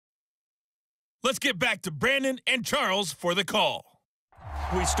Let's get back to Brandon and Charles for the call.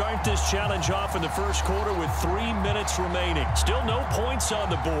 We start this challenge off in the first quarter with 3 minutes remaining. Still no points on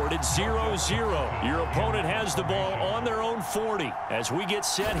the board. It's 0-0. Your opponent has the ball on their own 40 as we get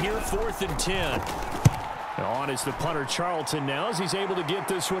set here, 4th and 10. On is the punter Charlton now as he's able to get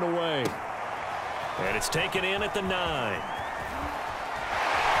this one away. And it's taken in at the 9.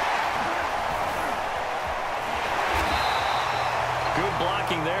 Good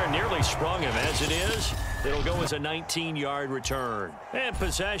blocking there. Nearly sprung him. As it is, it'll go as a 19-yard return. And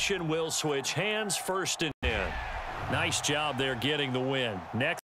possession will switch hands, 1st and 10. Nice job there getting the win. Next.